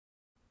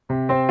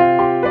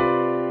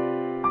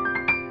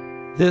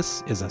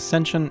This is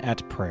Ascension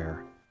at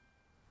Prayer.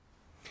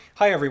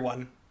 Hi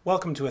everyone,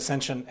 welcome to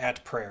Ascension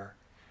at Prayer.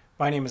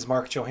 My name is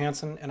Mark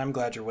Johanson and I'm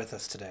glad you're with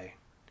us today.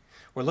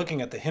 We're looking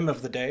at the hymn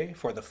of the day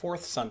for the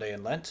fourth Sunday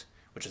in Lent,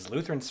 which is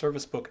Lutheran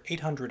Service Book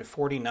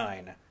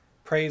 849,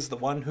 Praise the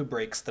One Who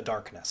Breaks the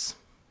Darkness.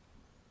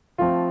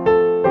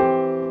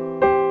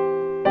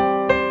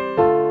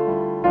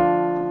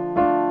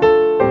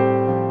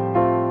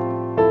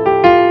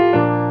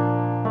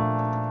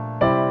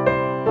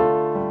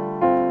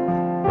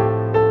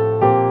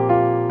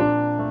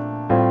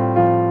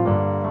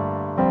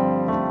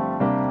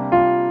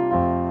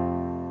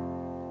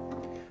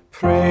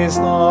 Praise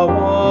the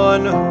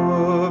one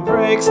who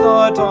breaks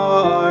the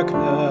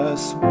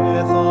darkness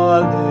with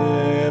a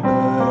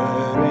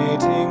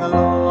liberating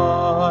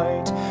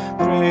light.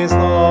 Praise the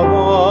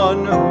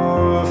one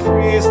who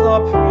frees the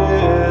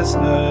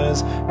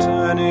prisoners,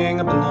 turning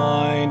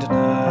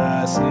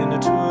blindness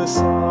into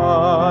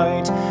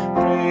sight.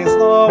 Praise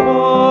the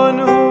one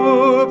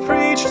who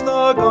preached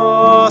the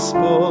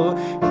gospel,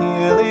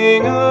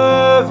 healing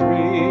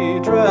every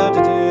dread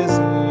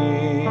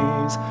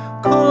disease,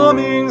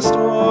 calming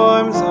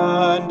storms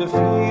and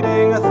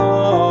feeding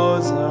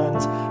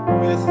thousands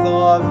with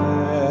the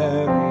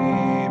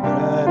very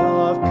bread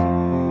of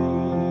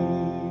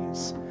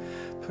peace.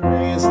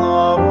 Praise the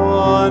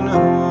one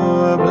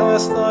who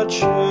blessed the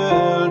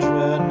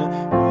children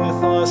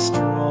with a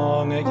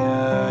strong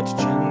yet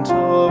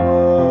gentle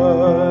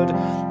word.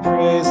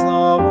 Praise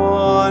the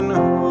one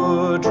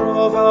who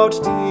drove out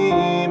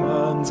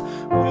demons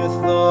with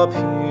the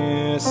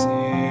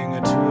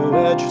piercing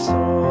two-edged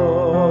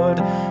sword.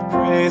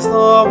 Praise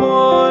the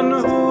one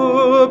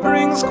who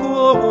brings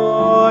cool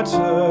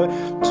water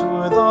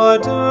to the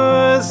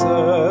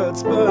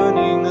desert's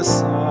burning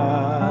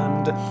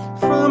sand.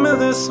 From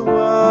this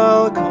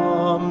well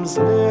comes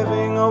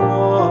living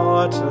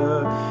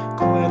water,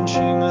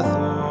 quenching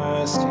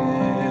thirst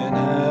in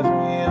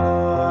every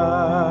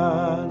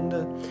land.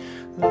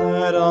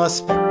 Let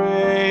us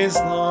praise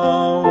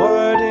the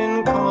Word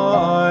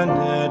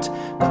incarnate,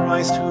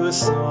 Christ who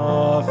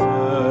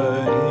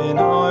suffered in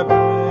our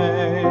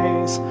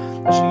place.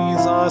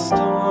 Jesus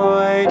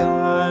died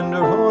and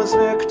rose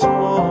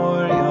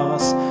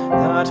victorious,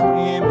 that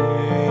we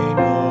may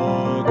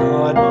know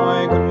God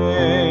by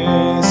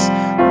grace.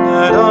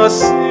 Let us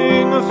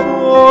sing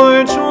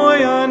for joy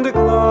and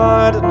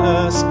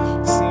gladness,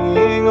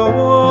 seeing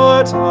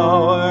what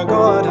our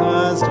God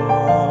has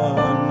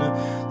done.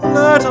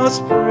 Let us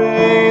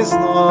praise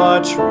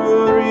the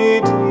true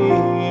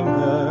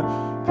Redeemer,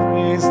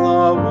 praise the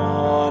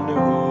one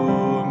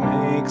who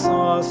makes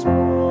us